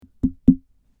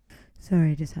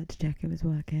Sorry, just had to check it was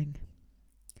working.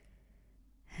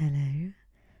 Hello,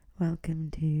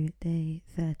 welcome to day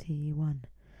 31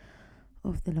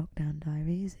 of the Lockdown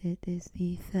Diaries. It is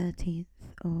the 13th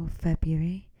of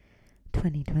February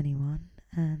 2021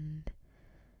 and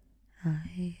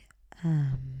I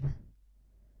am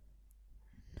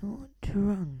not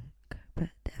drunk but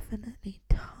definitely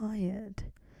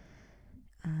tired.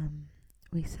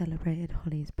 We celebrated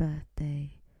Holly's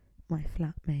birthday, my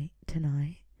flatmate,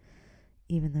 tonight,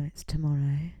 even though it's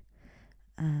tomorrow.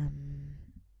 And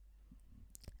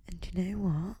you know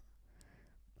what?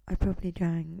 I probably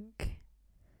drank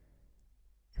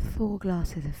 4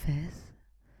 glasses of fizz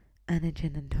and a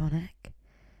gin and tonic.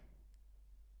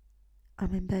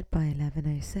 I'm in bed by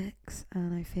 11:06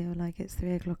 and I feel like it's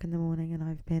 3 o'clock in the morning and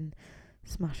I've been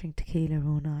smashing tequila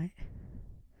all night.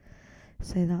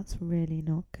 So that's really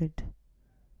not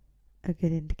a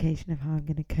good indication of how I'm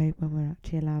going to cope when we're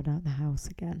actually allowed out the house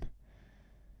again.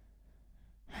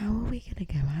 How are we going to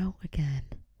go out again?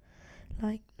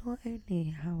 Like, not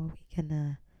only how are we going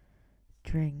to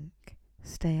drink,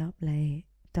 stay up late,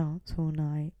 dance all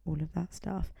night, all of that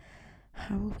stuff,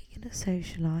 how are we going to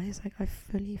socialise? Like, I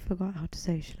fully forgot how to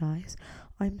socialise.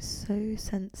 I'm so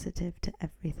sensitive to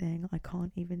everything. I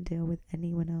can't even deal with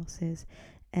anyone else's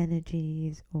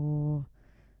energies or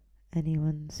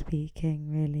anyone speaking,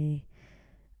 really,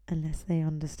 unless they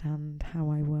understand how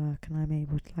I work and I'm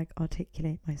able to, like,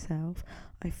 articulate myself.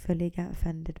 I fully get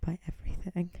offended by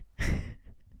everything.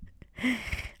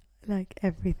 Like,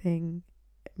 everything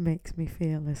makes me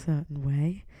feel a certain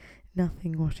way.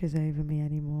 Nothing washes over me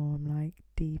anymore. I'm like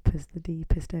deep as the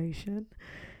deepest ocean.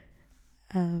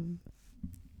 I'm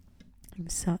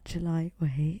such a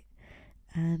lightweight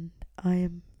and I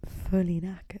am fully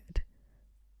knackered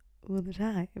all the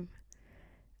time.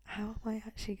 How am I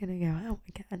actually going to go out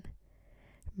again?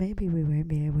 Maybe we won't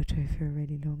be able to for a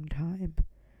really long time.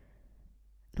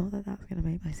 Not that that's going to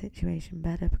make my situation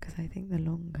better, because I think the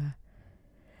longer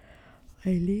I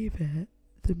leave it,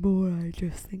 the more I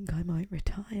just think I might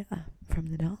retire from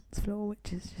the dance floor,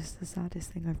 which is just the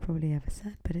saddest thing I've probably ever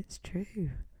said, but it's true.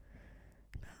 I'm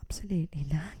absolutely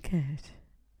knackered.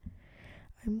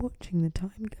 I'm watching the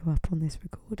time go up on this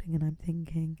recording and I'm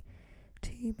thinking,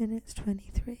 2 minutes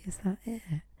 23, is that it?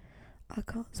 I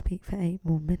can't speak for 8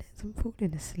 more minutes, I'm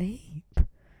falling asleep.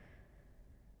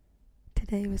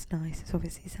 Today was nice. It's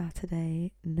obviously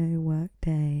Saturday, no work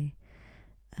day.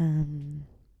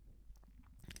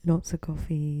 Lots of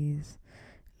coffees,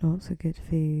 lots of good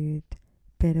food,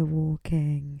 bit of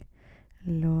walking,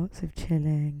 lots of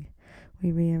chilling.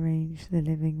 We rearranged the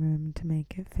living room to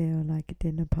make it feel like a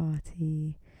dinner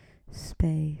party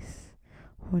space.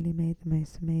 Holly made the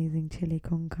most amazing chili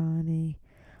con carne.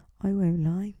 I won't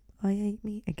lie, I ate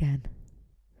meat again.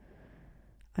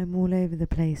 I'm all over the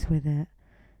place with it,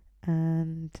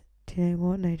 and do you know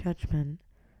what? No judgment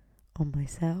on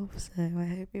myself, so I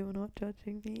hope you're not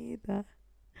judging me either.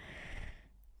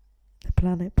 The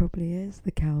planet probably is,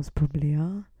 the cows probably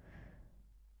are,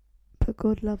 but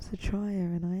God loves a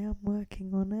trier and I am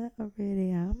working on it, I really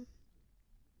am.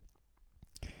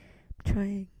 I'm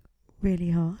trying really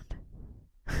hard.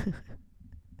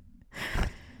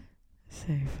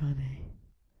 So funny.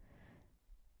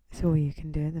 It's all you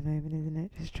can do at the moment, isn't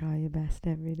it? Just try your best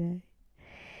every day.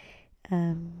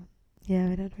 Yeah, we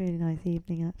had a really nice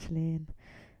evening actually, and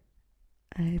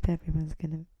I hope everyone's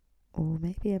gonna, or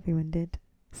maybe everyone did,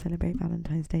 celebrate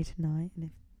Valentine's Day tonight, and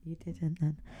if you didn't,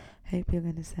 then hope you're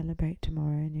going to celebrate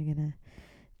tomorrow and you're going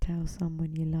to tell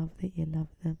someone you love that you love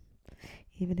them,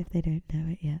 even if they don't know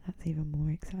it yet. That's even more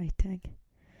exciting.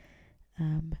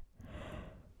 I'll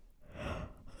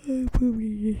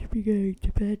probably just be going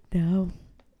to bed now.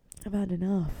 I've had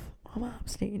enough. I'm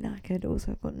absolutely knackered.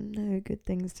 Also, I've got no good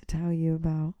things to tell you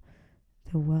about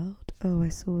the world. Oh, I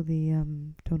saw the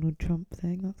Donald Trump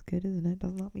thing. That's good, isn't it?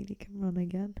 Doesn't that mean he can run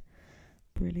again?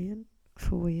 Brilliant.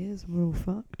 4 years and we're all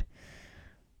fucked.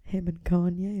 Him and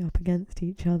Kanye up against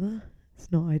each other.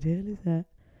 It's not ideal, is it?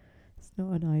 It's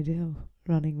not an ideal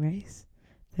running race.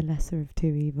 The lesser of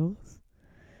two evils.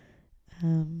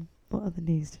 What other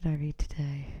news did I read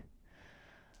today?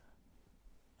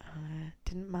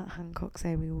 Didn't Matt Hancock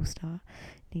say we all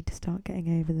need to start getting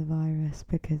over the virus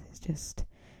because it's just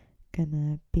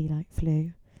gonna be like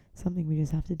flu, something we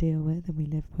just have to deal with and we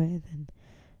live with,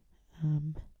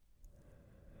 and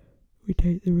we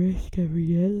take the risk every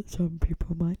year that some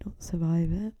people might not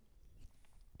survive it.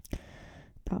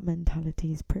 That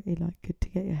mentality is pretty good to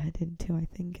get your head into. I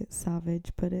think it's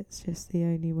savage, but it's just the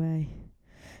only way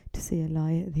to see a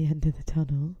light at the end of the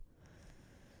tunnel.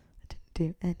 I didn't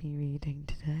do any reading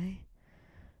today.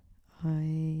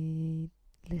 I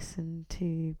listen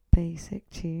to basic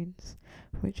tunes,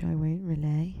 which I won't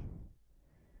relay.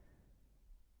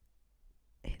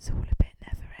 It's all a bit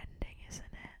never ending,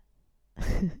 isn't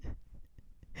it?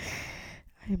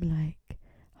 I'm like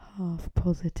half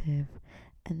positive,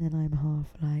 and then I'm half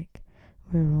like,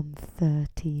 we're on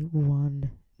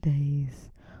 31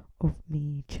 days of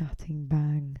me chatting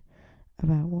bang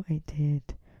about what I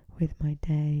did with my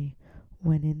day,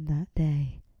 when in that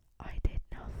day I did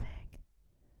nothing.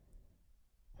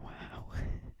 Wow.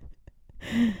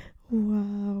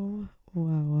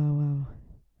 Wow.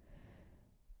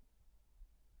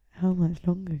 How much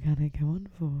longer can I go on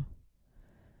for?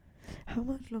 How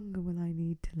much longer will I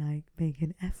need to like make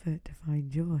an effort to find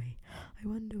joy? I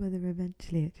wonder whether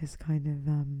eventually it just kind of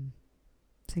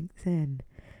sinks in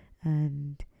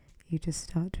and you just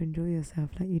start to enjoy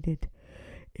yourself like you did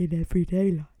in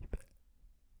everyday life.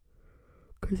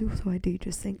 Because also I do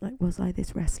just think, like, was I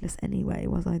this restless anyway?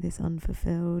 Was I this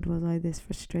unfulfilled? Was I this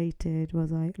frustrated?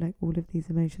 Was I, like, all of these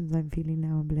emotions I'm feeling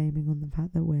now, I'm blaming on the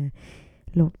fact that we're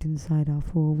locked inside our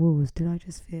four walls. Did I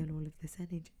just feel all of this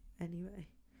energy anyway?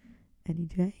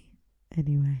 Anyway,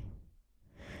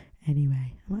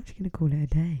 I'm actually going to call it a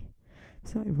day. I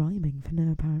started rhyming for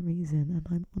no apparent reason, and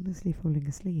I'm honestly falling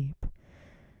asleep.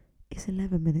 It's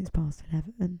 11 minutes past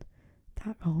 11.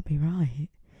 That can't be right,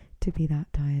 to be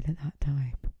that tired at that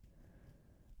time.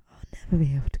 I'll never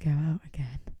be able to go out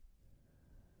again.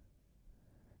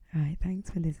 Right, thanks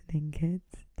for listening,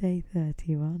 kids. Day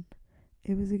 31.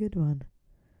 It was a good one.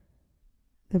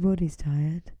 The body's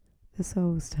tired, the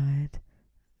soul's tired,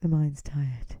 the mind's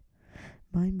tired.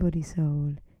 Mind, body,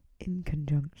 soul, in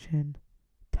conjunction,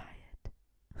 tired.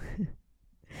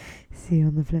 See you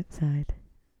on the flip side.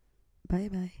 Bye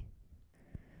bye.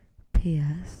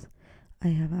 P.S. I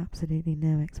have absolutely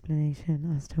no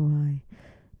explanation as to why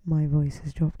my voice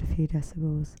has dropped a few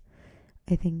decibels.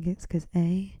 I think it's because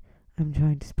A, I'm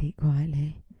trying to speak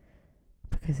quietly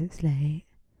because it's late,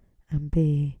 and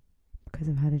B, because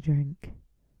I've had a drink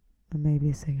and maybe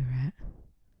a cigarette.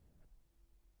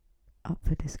 Up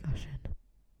for discussion.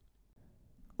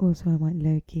 Also, I might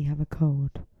low-key have a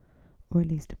cold, or at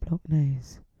least a blocked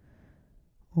nose,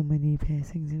 or my knee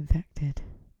piercing's infected,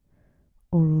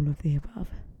 or all of the above.